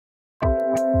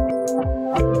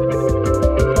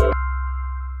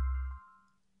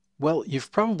Well,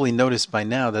 you've probably noticed by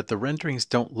now that the renderings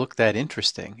don't look that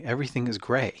interesting. Everything is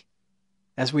gray.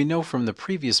 As we know from the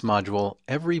previous module,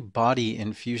 every body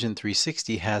in Fusion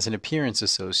 360 has an appearance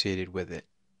associated with it.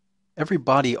 Every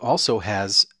body also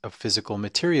has a physical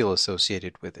material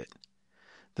associated with it.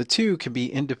 The two can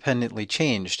be independently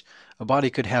changed. A body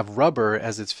could have rubber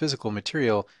as its physical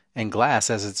material and glass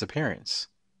as its appearance.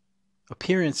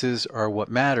 Appearances are what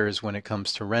matters when it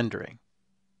comes to rendering.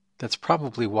 That's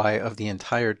probably why of the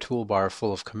entire toolbar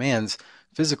full of commands,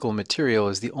 physical material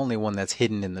is the only one that's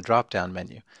hidden in the drop-down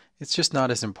menu. It's just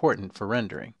not as important for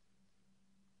rendering.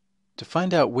 To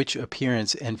find out which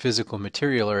appearance and physical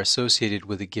material are associated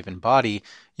with a given body,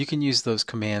 you can use those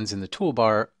commands in the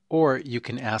toolbar, or you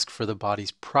can ask for the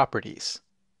body's properties.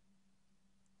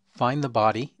 Find the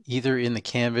body, either in the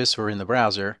canvas or in the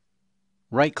browser,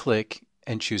 right-click,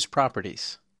 and choose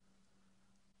Properties.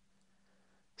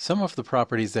 Some of the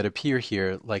properties that appear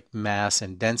here, like mass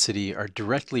and density, are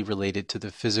directly related to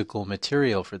the physical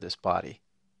material for this body.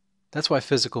 That's why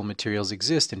physical materials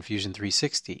exist in Fusion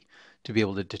 360, to be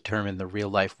able to determine the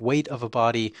real-life weight of a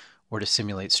body or to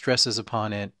simulate stresses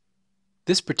upon it.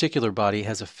 This particular body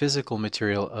has a physical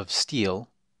material of steel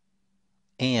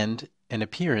and an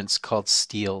appearance called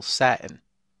steel satin.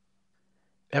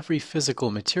 Every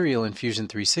physical material in Fusion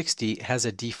 360 has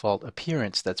a default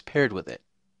appearance that's paired with it.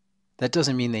 That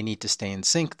doesn't mean they need to stay in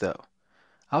sync, though.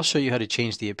 I'll show you how to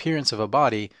change the appearance of a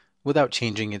body without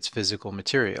changing its physical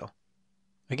material.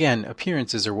 Again,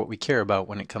 appearances are what we care about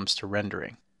when it comes to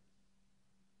rendering.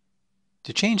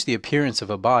 To change the appearance of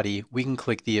a body, we can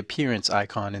click the Appearance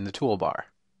icon in the toolbar.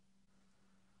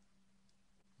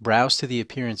 Browse to the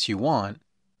appearance you want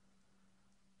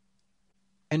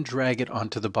and drag it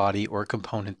onto the body or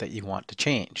component that you want to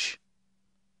change.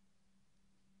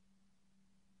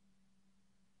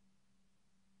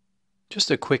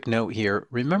 Just a quick note here,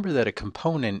 remember that a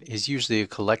component is usually a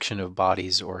collection of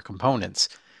bodies or components.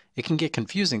 It can get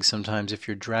confusing sometimes if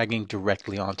you're dragging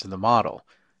directly onto the model.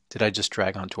 Did I just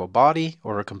drag onto a body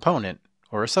or a component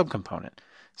or a subcomponent?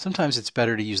 Sometimes it's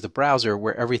better to use the browser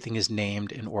where everything is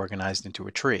named and organized into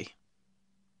a tree.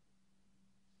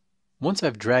 Once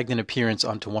I've dragged an appearance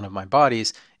onto one of my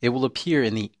bodies, it will appear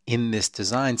in the In This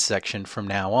Design section from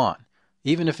now on,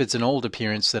 even if it's an old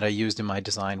appearance that I used in my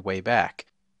design way back,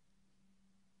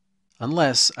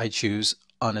 unless I choose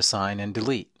Unassign and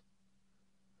Delete.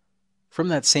 From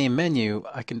that same menu,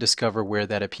 I can discover where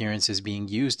that appearance is being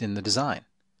used in the design.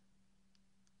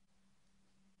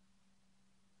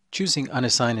 Choosing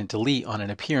Unassign and Delete on an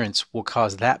appearance will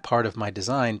cause that part of my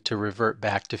design to revert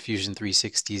back to Fusion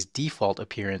 360's default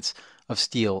appearance of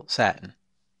steel satin.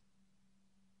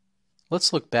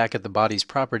 Let's look back at the body's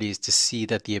properties to see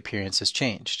that the appearance has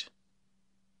changed.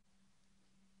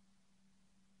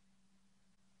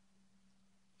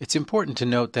 It's important to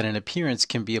note that an appearance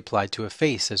can be applied to a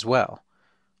face as well.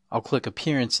 I'll click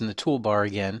Appearance in the toolbar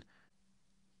again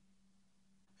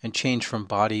and change from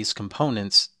Bodies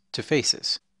Components to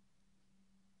Faces.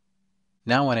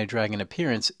 Now when I drag an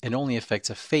appearance, it only affects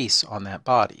a face on that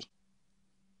body.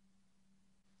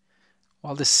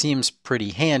 While this seems pretty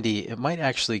handy, it might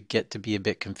actually get to be a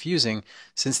bit confusing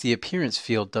since the appearance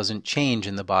field doesn't change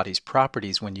in the body's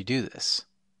properties when you do this.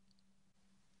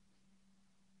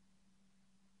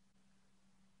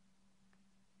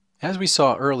 As we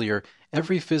saw earlier,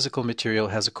 every physical material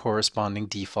has a corresponding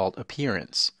default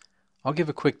appearance. I'll give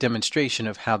a quick demonstration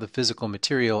of how the physical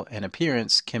material and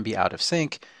appearance can be out of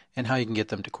sync and how you can get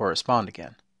them to correspond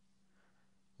again.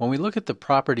 When we look at the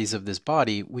properties of this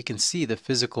body, we can see the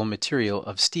physical material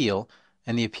of steel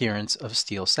and the appearance of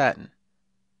steel satin.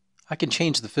 I can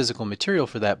change the physical material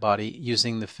for that body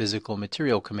using the Physical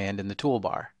Material command in the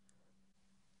toolbar.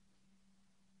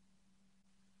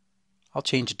 I'll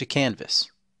change it to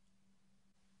canvas.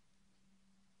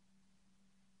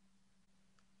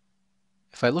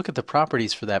 If I look at the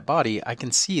properties for that body, I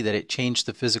can see that it changed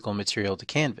the physical material to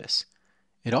canvas.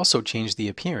 It also changed the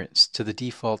appearance to the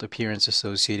default appearance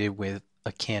associated with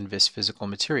a canvas physical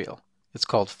material. It's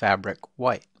called fabric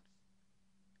white.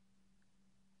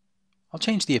 I'll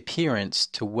change the appearance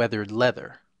to weathered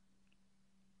leather.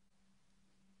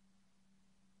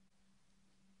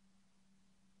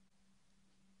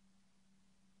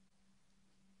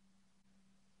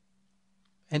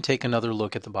 And take another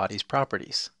look at the body's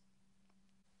properties.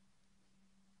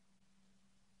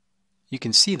 You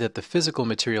can see that the physical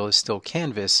material is still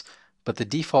canvas, but the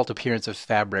default appearance of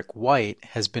fabric white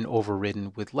has been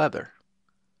overridden with leather.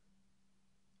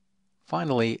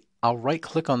 Finally, I'll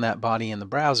right-click on that body in the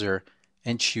browser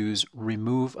and choose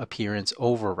Remove Appearance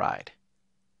Override.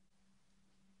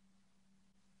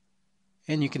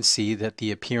 And you can see that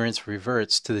the appearance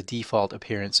reverts to the default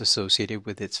appearance associated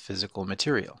with its physical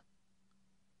material.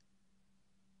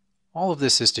 All of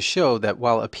this is to show that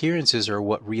while appearances are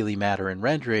what really matter in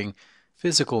rendering,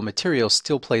 physical material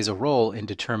still plays a role in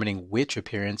determining which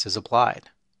appearance is applied.